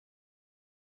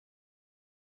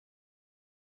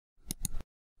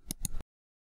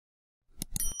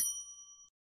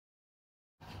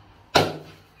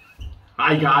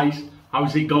Hi guys,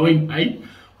 how's it going, hey?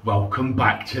 Welcome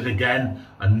back to the den.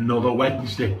 Another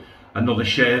Wednesday, another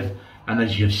shave, and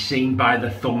as you've seen by the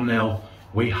thumbnail,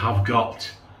 we have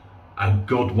got a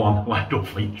good one lined up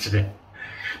for you today.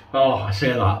 Oh, I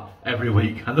say that every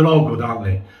week, and they're all good, aren't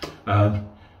they?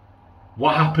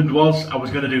 What happened was, I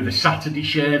was going to do the Saturday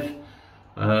shave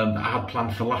that I had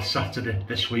planned for last Saturday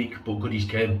this week, but goodies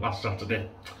came last Saturday.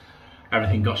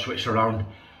 Everything got switched around.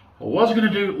 I was going to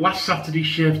do last Saturday's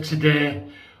shave today,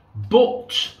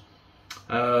 but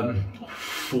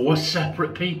 4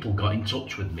 separate people got in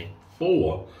touch with me.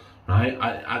 4,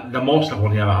 right? The most I've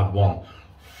only ever had 1.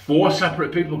 4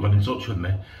 separate people got in touch with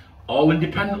me, all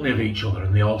independently of each other,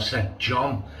 and they all said,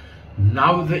 John,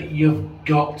 now that you've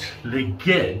got the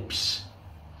Gibbs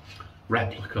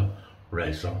replica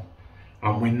razor,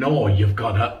 and we know you've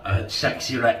got a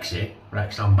sexy Rexy,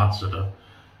 Rex ambassador,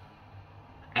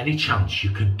 any chance you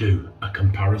could do a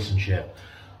comparison shave?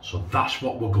 So that's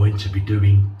what we're going to be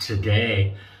doing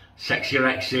today. Sexy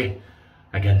Rexy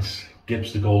against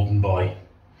Gibbs the Golden Boy.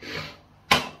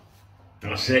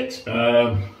 That's it.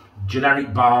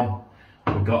 Generic balm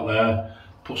we've got there.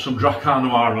 Put some Dracar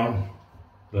Noir on.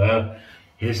 There.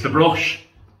 Here's the brush.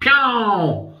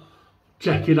 Pow!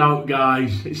 Check it out,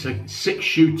 guys. It's a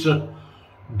 6-shooter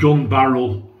gun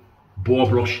barrel boar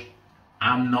brush.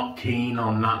 I'm not keen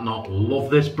on that knot. Love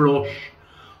this brush.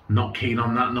 Not keen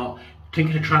on that knot.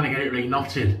 Thinking of trying to get it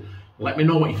re-knotted. Let me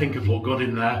know what you think would look good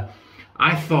in there.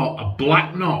 I thought a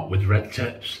black knot with red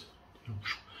tips,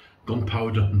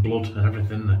 gunpowder and blood and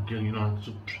everything. That, you know,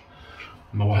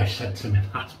 my wife said to me,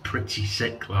 that's pretty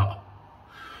sick, that.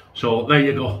 So there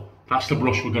you go. That's the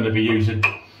brush we're going to be using.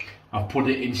 I've put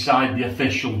it inside the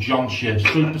official John Shave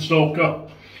Super Soaker.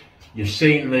 You've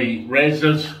seen the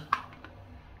razors.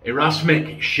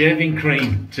 Erasmic shaving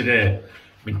cream today.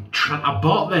 I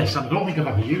bought this, and I don't think I've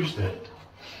ever used it.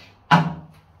 And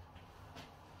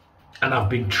I've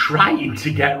been trying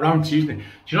to get around to using it. Do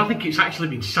you know, I think it's actually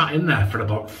been sat in there for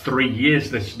about 3 years,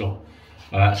 this stuff.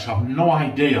 So I've no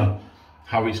idea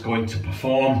how it's going to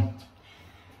perform.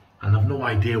 And I've no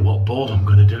idea what board I'm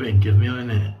going to do it in. Give me a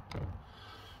minute.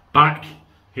 Back,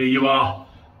 here you are,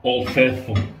 Old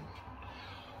Faithful.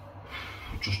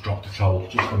 Just dropped the towel,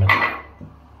 just a minute.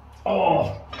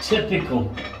 Oh,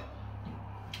 typical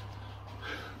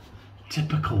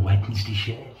Wednesday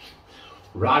shave.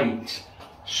 Right,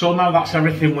 so now that's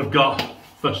everything we've got.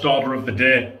 First order of the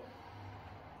day.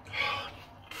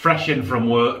 Fresh in from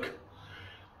work.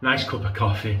 Nice cup of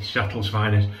coffee, Seattle's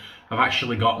finest. I've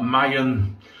actually got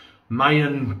Mayan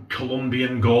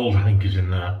Colombian Gold, I think, is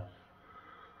in there.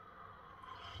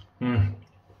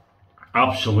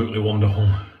 Absolutely wonderful.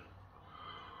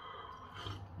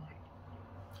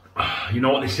 You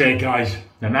know what they say, guys,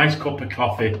 a nice cup of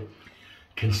coffee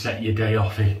can set your day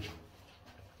off it.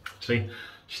 See,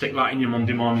 stick that in your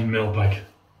Monday morning mailbag.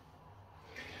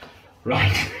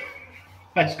 Right,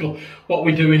 let's go. What are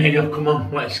we doing here? Come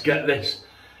on, let's get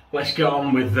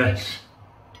on with this.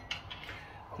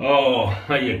 Oh,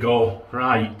 there you go.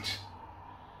 Right.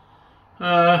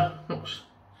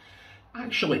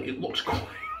 Actually, it looks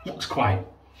quite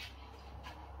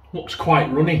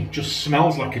runny. Just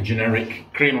smells like a generic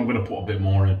cream. I'm going to put a bit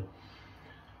more in.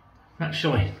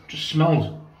 Actually, just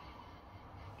smells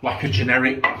like a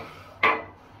generic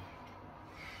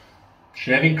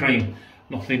shaving cream.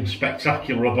 Nothing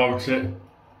spectacular about it.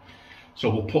 So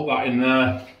we'll put that in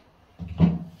there.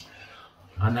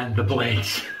 And then the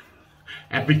blades.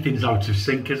 Everything's out of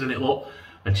sync, isn't it? Look,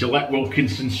 a Gillette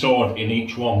Wilkinson sword in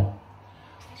each one.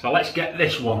 So let's get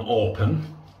this one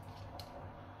open.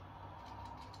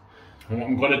 And what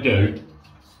I'm going to do,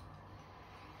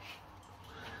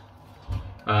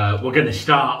 we're going to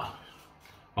start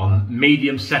on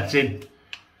medium setting.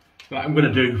 I'm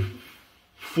going to do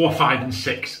 4, 5 and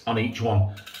 6 on each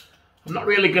one. I'm not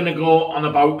really going to go on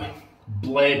about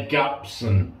blade gaps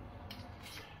and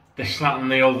this, that and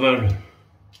the other. You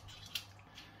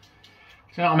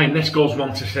know what I mean? This goes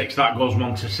 1 to 6, that goes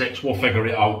 1 to 6, we'll figure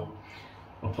it out.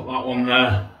 I'll put that one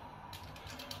there.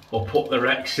 We'll put the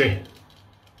Rexy.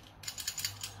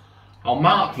 I'll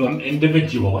mark them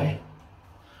individually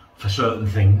for certain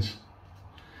things,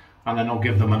 and then I'll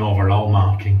give them an overall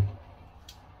marking,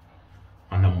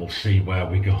 and then we'll see where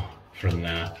we go from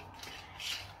there.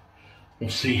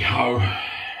 We'll see how.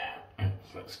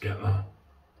 Let's get that.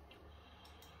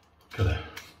 Look at it.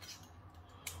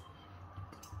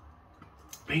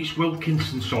 These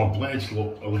Wilkinson sword blades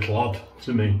look a little odd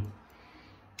to me.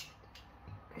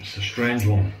 It's a strange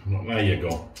one. Look, there you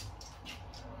go.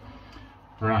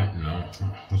 Right, no,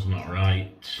 that was not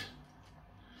right.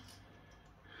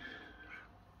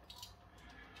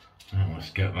 Now let's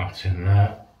get that in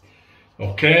there.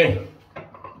 Okay,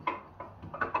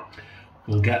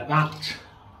 we'll get that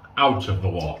out of the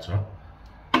water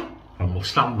and we'll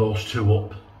stand those two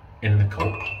up in the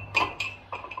cup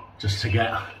just to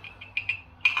get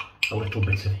a little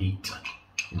bit of heat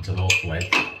into those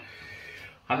plates.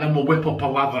 And then we'll whip up a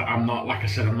lather. I'm not, like I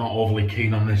said, I'm not overly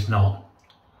keen on this knot.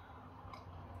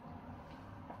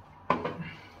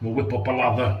 We'll whip up a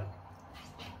lather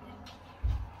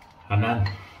and then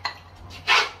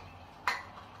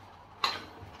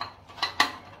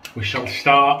we shall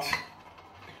start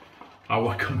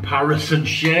our comparison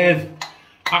shave.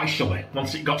 Actually,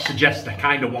 once it got suggested, I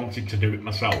kind of wanted to do it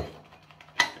myself.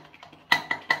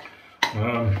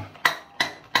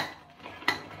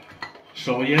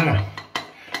 So yeah,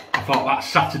 I thought that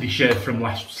Saturday shave from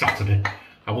last Saturday,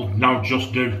 I will now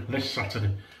just do this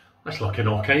Saturday. That's looking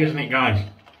okay, isn't it, guys?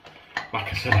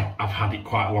 Like I said, I've had it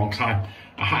quite a long time.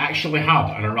 I actually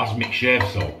had an Erasmic shave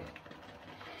soap,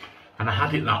 and I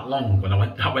had it that long when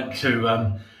I went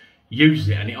to use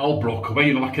it, and it all broke away,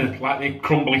 you know, like the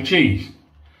crumbly cheese.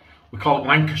 We call it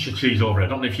Lancashire cheese over here. I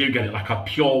don't know if you get it, like a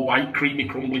pure white creamy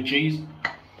crumbly cheese.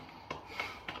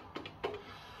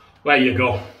 There you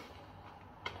go.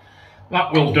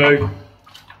 That will do.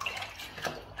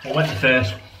 I'll wet the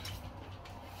face.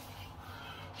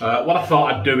 What I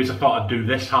thought I'd do is I thought I'd do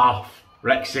this half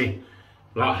Rexy,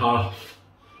 that half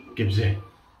Gibbsy.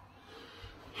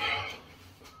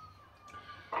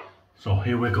 So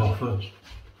here we go first.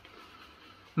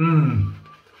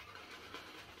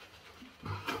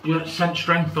 Yeah, scent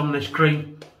strength on this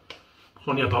cream, it's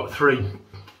only about 3.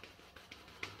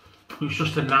 It's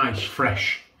just a nice,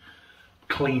 fresh,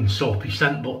 clean, soapy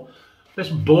scent, but this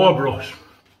boar brush,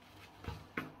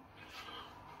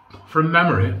 from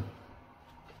memory,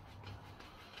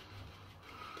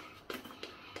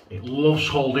 it loves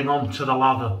holding on to the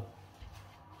lather.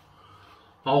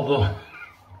 Although,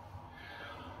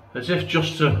 as if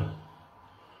just to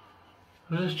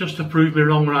prove me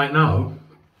wrong right now,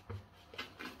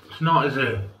 it's not, is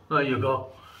it? There you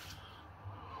go.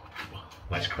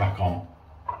 Let's crack on.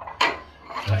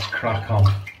 Let's crack on.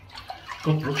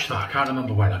 Good brush that, I can't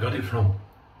remember where I got it from. It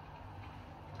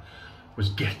was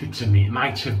gifted to me. It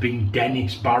might have been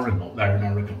Dennis Barron up there in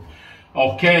Oregon.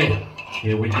 Okay,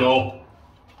 here we go.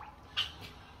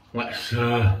 Let's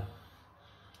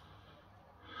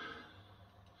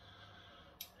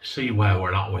see where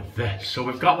we're at with this. So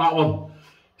we've got that one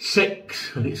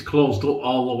 6 and it's closed up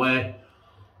all the way.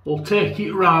 We'll take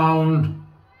it round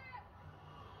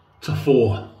to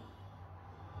 4.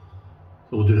 So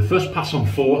we'll do the first pass on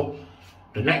 4,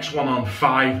 the next one on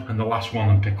 5, and the last one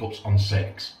on pickups on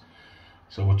 6.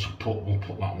 So we'll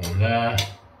put that one there.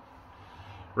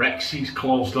 Rexy's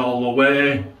closed all the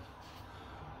way.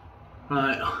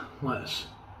 Right,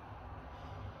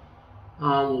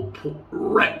 we'll put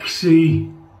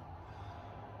Rexy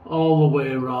all the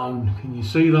way around. Can you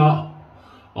see that?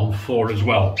 On 4 as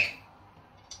well.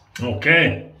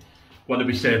 Okay. What did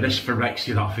we say? This for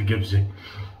Rexy, that for Gibbsy.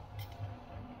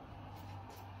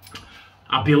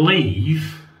 I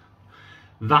believe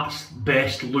that's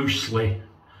based loosely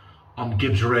on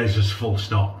Gibbs razors full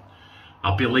stop.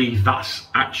 I believe that's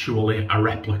actually a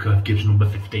replica of Gibbs number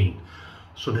 15.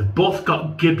 So they've both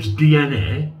got Gibbs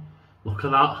DNA. Look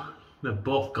at that. They've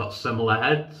both got similar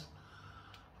heads.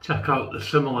 Check out the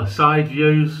similar side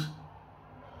views.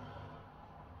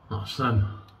 That's them.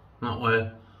 That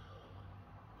way.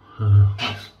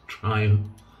 Let's try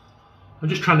and... I'm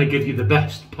just trying to give you the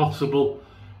best possible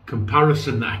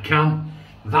comparison that I can.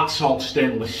 That's all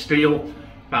stainless steel.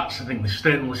 That's, I think, the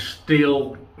stainless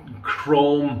steel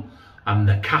chrome, and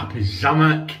the cap is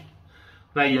Zamac.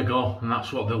 There you go, and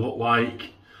that's what they look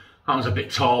like. That one's a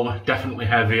bit taller, definitely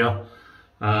heavier,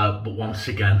 but once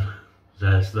again,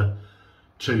 there's the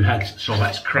 2 heads. So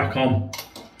let's crack on.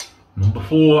 Number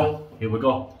 4, here we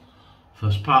go.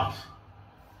 First pass.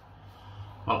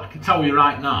 Well, I can tell you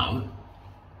right now,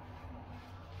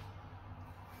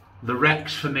 the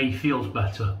Rex for me feels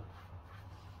better.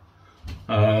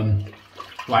 I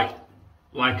like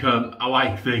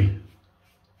the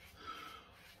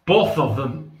both of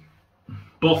them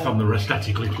are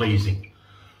aesthetically pleasing,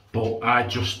 but I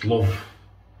just love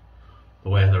the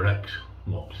way the Rex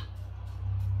looks.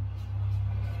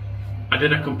 I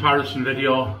did a comparison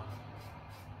video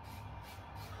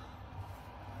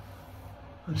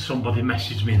and somebody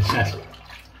messaged me and said,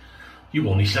 "You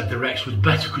only said the Rex was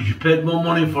better because you paid more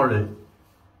money for it."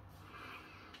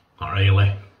 Not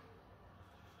really.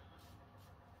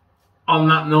 On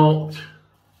that note,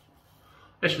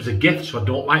 this was a gift, so I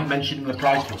don't like mentioning the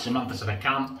price, but Samantha said I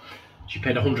can. She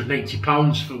paid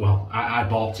 £180 for, well, I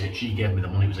bought it, she gave me the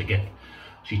money, it was a gift.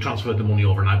 She transferred the money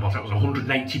over and I bought it. It was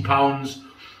 £180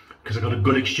 because I got a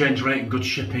good exchange rate and good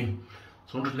shipping.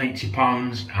 It's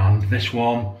 £180 and this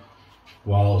one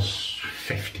was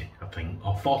 50, I think,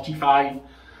 or 45.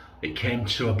 It came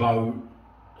to about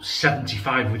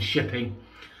 75 with shipping,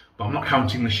 but I'm not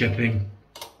counting the shipping.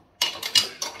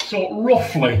 So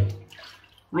roughly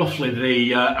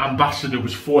the Ambassador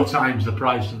was 4 times the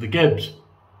price of the Gibbs.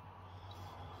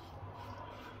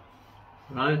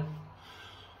 Right?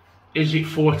 Is it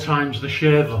 4 times the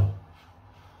shaver?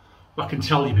 I can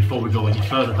tell you before we go any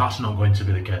further, that's not going to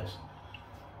be the case.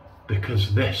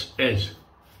 Because this is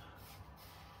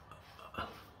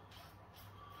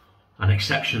an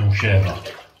exceptional shaver.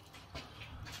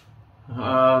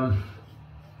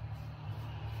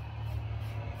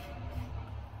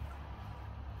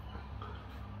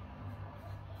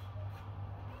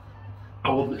 I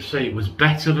wouldn't say it was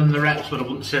better than the Rex, but I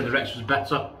wouldn't say the Rex was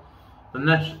better than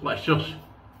this. Let's just...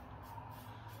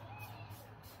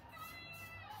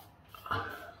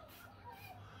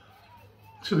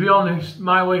 To be honest,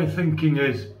 my way of thinking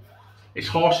is, it's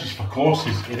horses for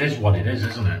courses. It is what it is,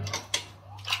 isn't it?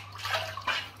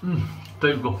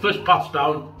 There we go, first pass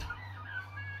down.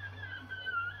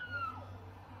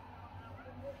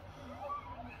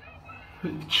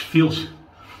 It feels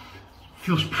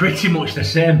pretty much the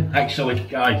same, actually,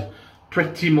 guys.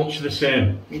 Pretty much the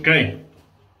same. Okay.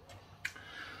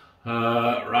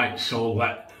 Right, so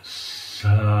let's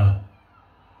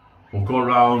we'll go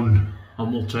around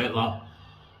and we'll take that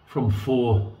from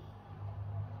 4.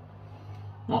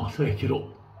 I'll take it up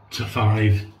to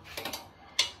 5.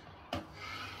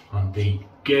 And the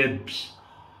Gibbs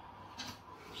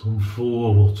from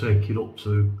 4, we'll take it up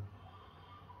to.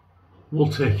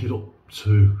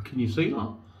 Can you see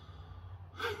that?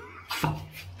 5.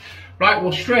 Right,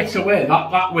 well, straight away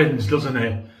that wins, doesn't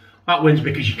it? That wins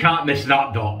because you can't miss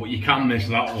that dot, but you can miss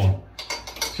that one.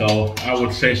 So I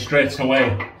would say straight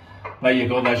away, there you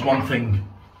go. There's one thing.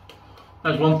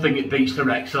 There's one thing it beats the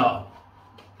Rex at.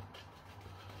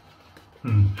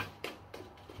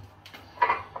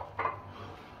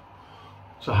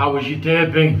 So how has your day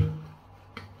been?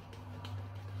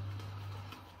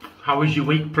 How is your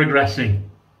week progressing?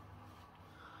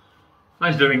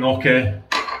 Mine's doing okay.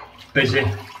 Busy.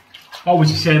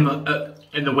 Always the same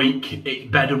in the week.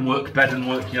 It's bed and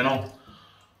work, you know.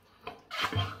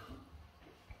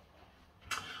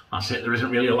 That's it, there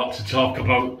isn't really a lot to talk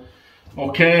about.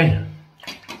 Okay.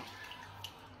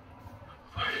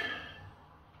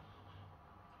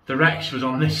 The Rex was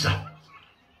on this side.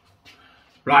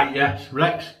 Right, yes,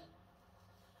 Rex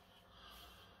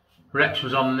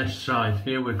was on this side.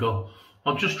 Here we go.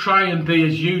 I'll just try and be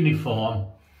as uniform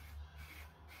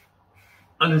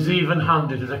and as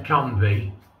even-handed as I can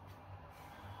be.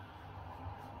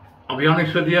 I'll be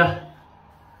honest with you.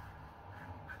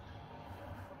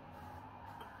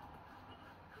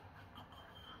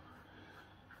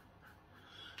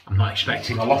 I'm not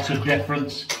expecting a lot of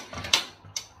difference.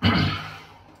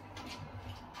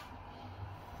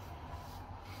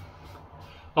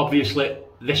 Obviously,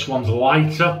 this one's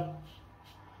lighter.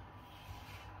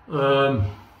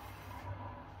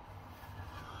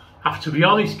 Have to be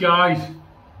honest, guys,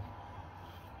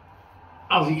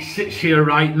 as it sits here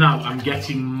right now, I'm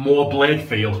getting more blade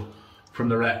feel from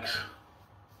the Rex.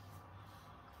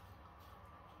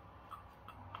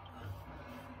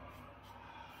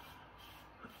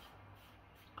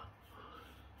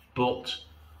 But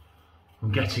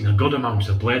I'm getting a good amount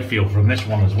of blade feel from this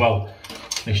one as well.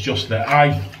 It's just that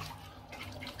I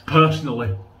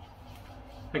personally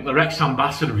think the Rex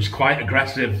Ambassador is quite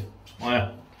aggressive.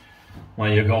 There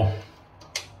you go.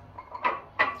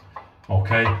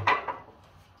 Okay.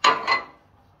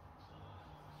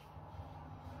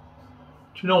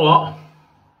 Do you know what?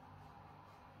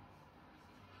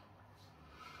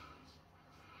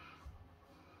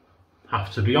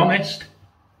 Have to be honest.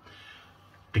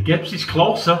 The Gibbs is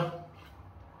closer.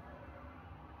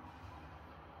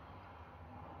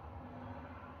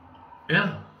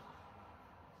 Yeah.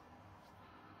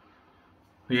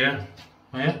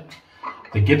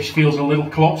 The Gibbs feels a little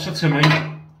closer to me.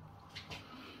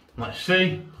 Let's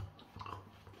see.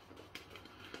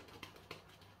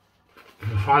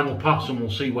 The final pass and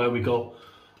we'll see where we go.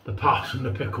 The pass and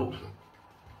the pickups.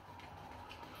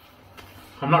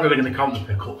 I'm not really going to count the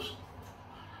pickups.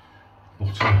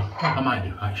 But I might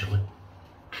do, actually.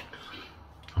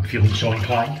 I'm feeling so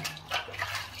inclined.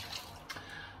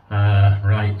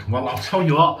 Right, well, I'll tell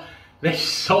you what, this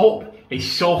soap is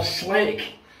so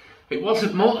slick. It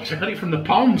wasn't much, I got it from the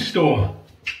pound store.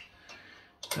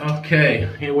 Okay,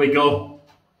 here we go.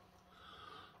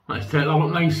 Let's take that up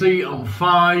nicely on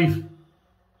 5.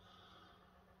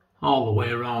 All the way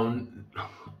around.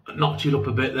 knocked it up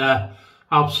a bit there.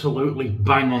 Absolutely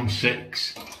bang on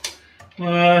 6.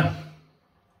 And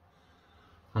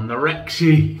the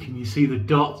Rexy, can you see the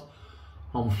dot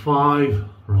on 5?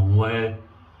 Wrong way.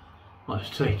 Let's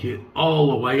take it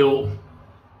all the way up.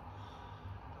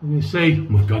 And you see,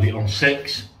 we've got it on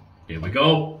 6. Here we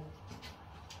go.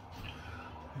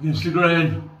 Against the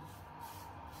grain.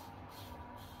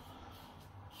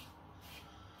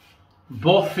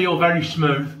 Both feel very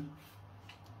smooth.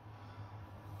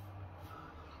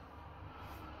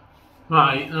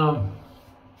 Right, now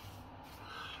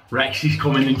Rex is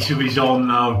coming into his own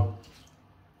now.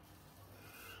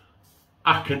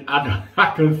 I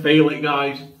can feel it,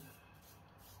 guys.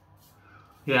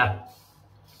 Yeah.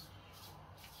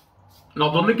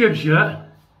 Not done the Gibbs yet. I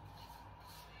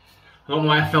don't know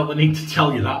why I felt the need to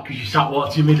tell you that, because you sat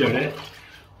watching me do it.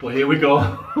 But here we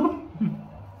go.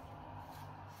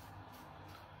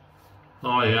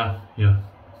 Oh yeah, yeah.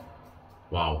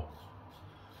 Wow.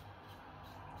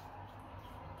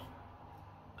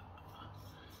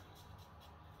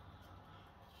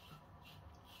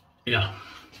 Yeah.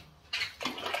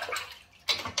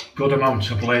 Good amount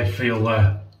of blade feel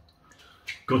there.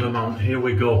 Good amount. Here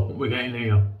we go. What we're getting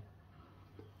here.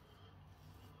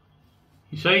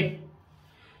 You see?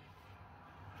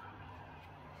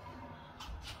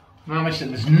 Now listen,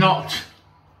 there's not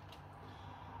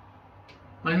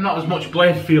as much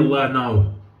blade feel there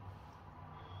now.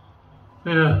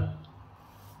 Yeah.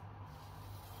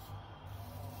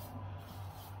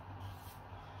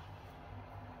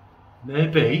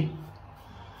 Maybe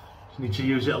just need to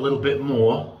use it a little bit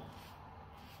more.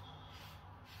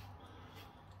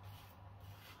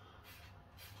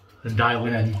 And dial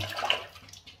it in.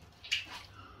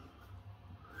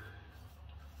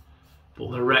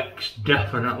 But the Rex,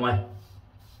 definitely.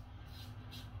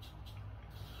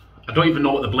 I don't even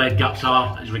know what the blade gaps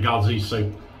are as regards these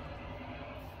two.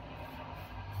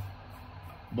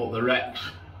 But the Rex.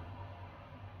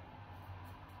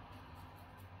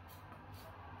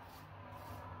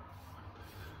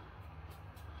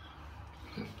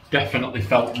 Definitely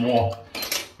felt more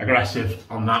aggressive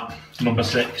on that number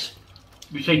 6.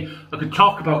 You see, I could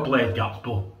talk about blade gaps,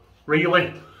 but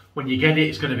really, when you get it,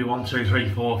 it's going to be 1, 2, 3,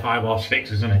 4, 5 or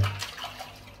 6, isn't it?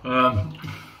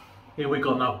 Here we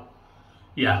go now.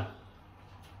 Yeah.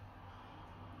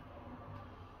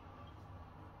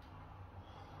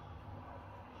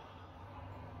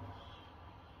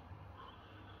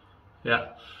 Yeah.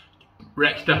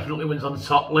 Rex definitely wins on the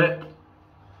top lip.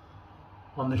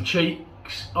 On the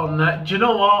cheeks, on that. Do you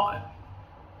know what?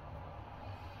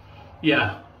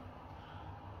 Yeah.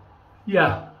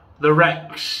 Yeah. The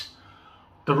Rex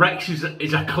is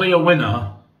a clear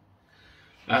winner.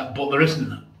 But there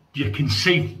isn't, you can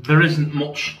see there isn't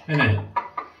much in it.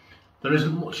 There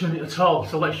isn't much in it at all.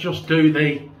 So let's just do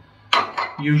the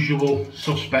usual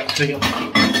suspects here.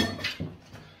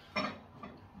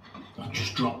 I'll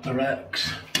just drop the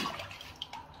Rex.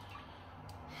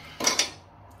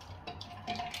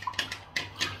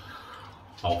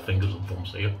 All fingers and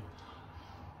thumbs here.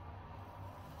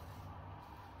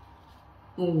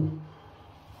 Oh,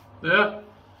 yeah.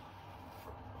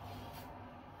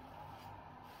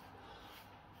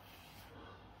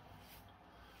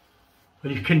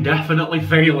 You can definitely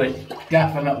feel it,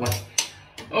 definitely.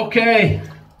 Okay,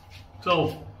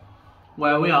 so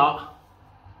where we are,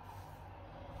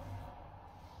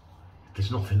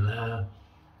 there's nothing there.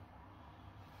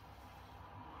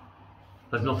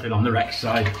 There's nothing on the Rex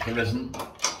side, there isn't.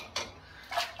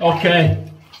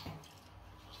 Okay,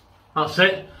 that's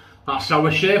it. That's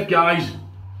our shave, guys.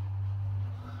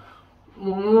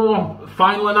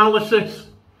 Final analysis.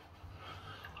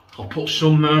 I'll put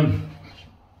some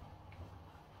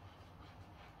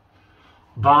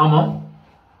balm on.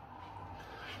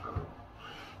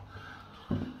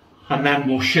 And then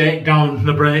we'll shake down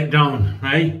the breakdown,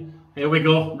 right? Here we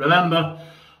go. Remember,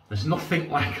 there's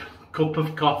nothing like a cup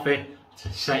of coffee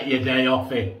to set your day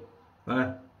off in.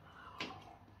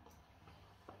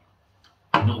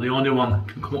 I'm not the only one that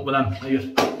can come up with them, are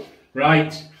you?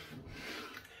 Right.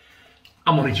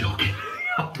 I'm only joking.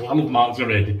 I love Mark's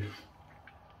already.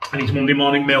 And his Monday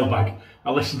morning mailbag.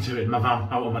 I listen to it in my van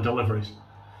out on my deliveries.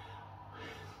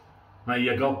 There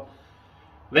you go.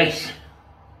 This.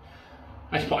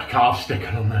 Let's put a calf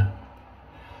sticker on there.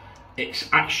 It's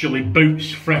actually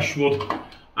Boots Freshwood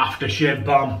aftershave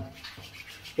balm.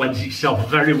 Lends itself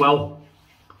very well.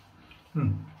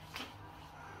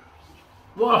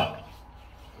 Whoa.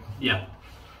 Yeah.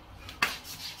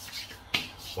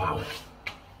 Wow.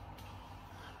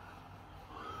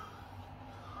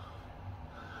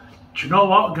 Do you know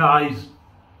what, guys?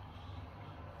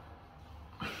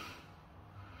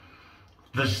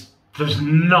 There is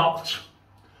not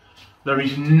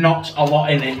a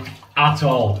lot in it at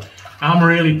all. I'm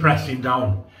really pressing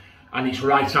down, and it's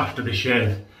right after the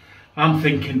shave. I'm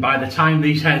thinking by the time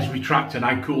these hairs retract and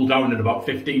I cool down in about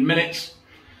 15 minutes,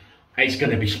 it's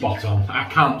going to be spot on. I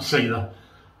can't see that,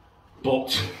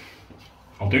 but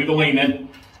I'll do the lean in.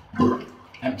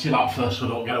 Empty that first so I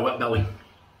don't get a wet belly.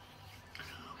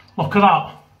 Look at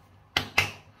that.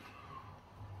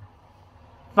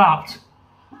 That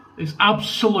is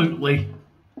absolutely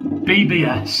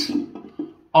BBS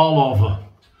all over.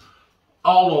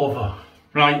 All over.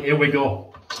 Right, here we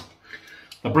go.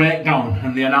 The breakdown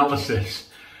and the analysis.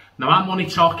 Now I'm only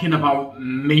talking about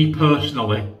me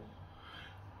personally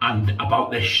and about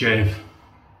this shave.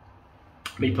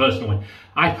 Me personally,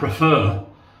 I prefer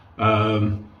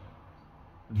the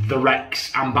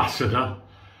Rex Ambassador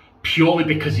purely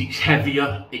because it's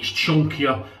heavier, it's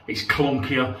chunkier, it's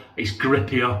clunkier, it's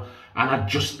grippier, and I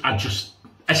just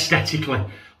aesthetically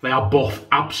they are both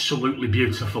absolutely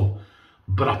beautiful,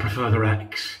 but I prefer the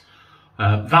Rex.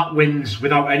 That wins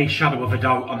without any shadow of a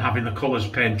doubt on having the colours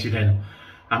painted in.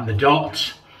 And the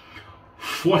dot,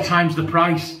 4 times the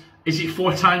price. Is it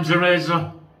 4 times the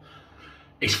razor?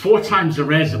 It's 4 times the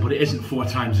razor, but it isn't 4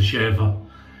 times the shaver.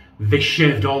 This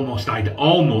shaved almost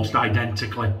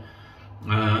identically.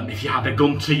 If you had a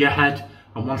gun to your head,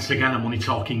 and once again I'm only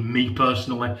talking me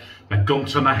personally, a gun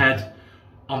to my head,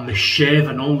 on the shave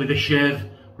and only the shave,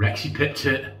 Rexy pipped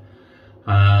it.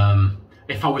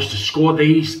 If I was to score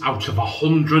these out of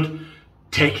 100,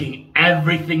 taking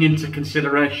everything into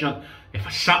consideration, if I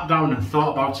sat down and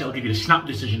thought about it, I'll give you the snap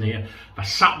decision here. If I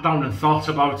sat down and thought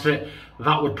about it,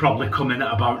 that would probably come in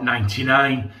at about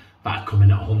 99. That'd come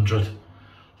in at 100. Do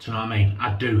you know what I mean?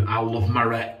 I do. I love my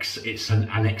Rex. It's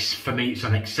for me, it's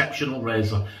an exceptional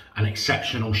razor, an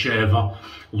exceptional shaver.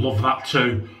 Love that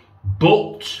too.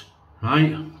 But,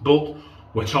 right? But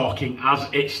we're talking as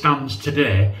it stands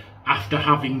today. After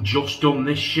having just done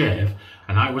this shave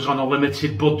and I was on a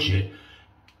limited budget,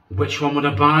 which one would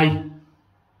I buy?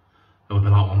 It would be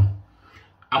that one.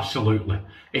 Absolutely.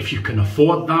 If you can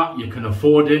afford that, you can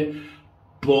afford it.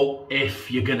 But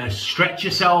if you're going to stretch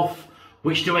yourself,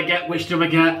 which do I get? Which do I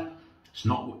get?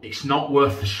 It's not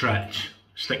worth the stretch.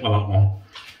 Stick with that one.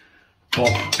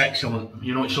 But excellent.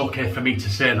 You know, it's okay for me to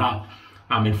say that.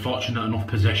 I'm in fortunate enough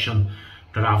position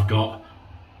that I've got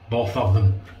both of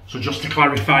them. So just to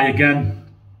clarify again,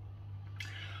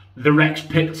 the Rex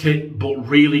picked it, but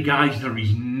really guys, there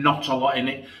is not a lot in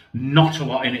it. Not a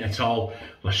lot in it at all.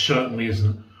 There certainly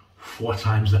isn't 4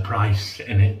 times the price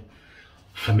in it.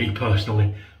 For me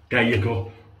personally, there you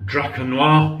go. Draco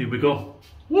Noir, here we go.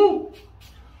 Woo!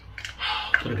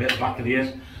 Put a bit at the back of the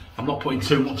ears. I'm not putting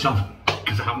too much on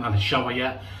because I haven't had a shower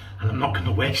yet, and I'm not going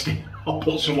to waste it. I'll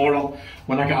put some more on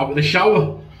when I get out of the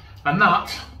shower. And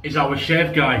that is our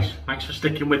shave, guys. Thanks for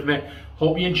sticking with me.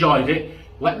 Hope you enjoyed it.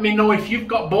 Let me know if you've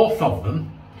got both of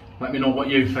them. Let me know what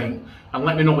you think. And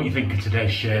let me know what you think of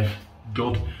today's shave.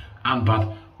 Good and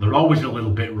bad. They're always a little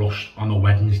bit rushed on a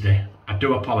Wednesday. I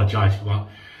do apologise for that.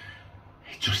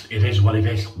 It is what it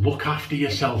is. Look after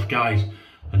yourself, guys.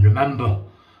 And remember,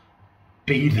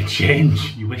 be the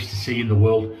change you wish to see in the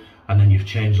world. And then you've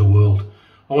changed the world.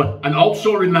 Oh, and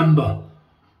also remember,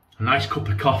 a nice cup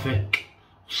of coffee.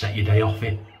 Set your day off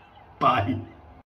it. Bye.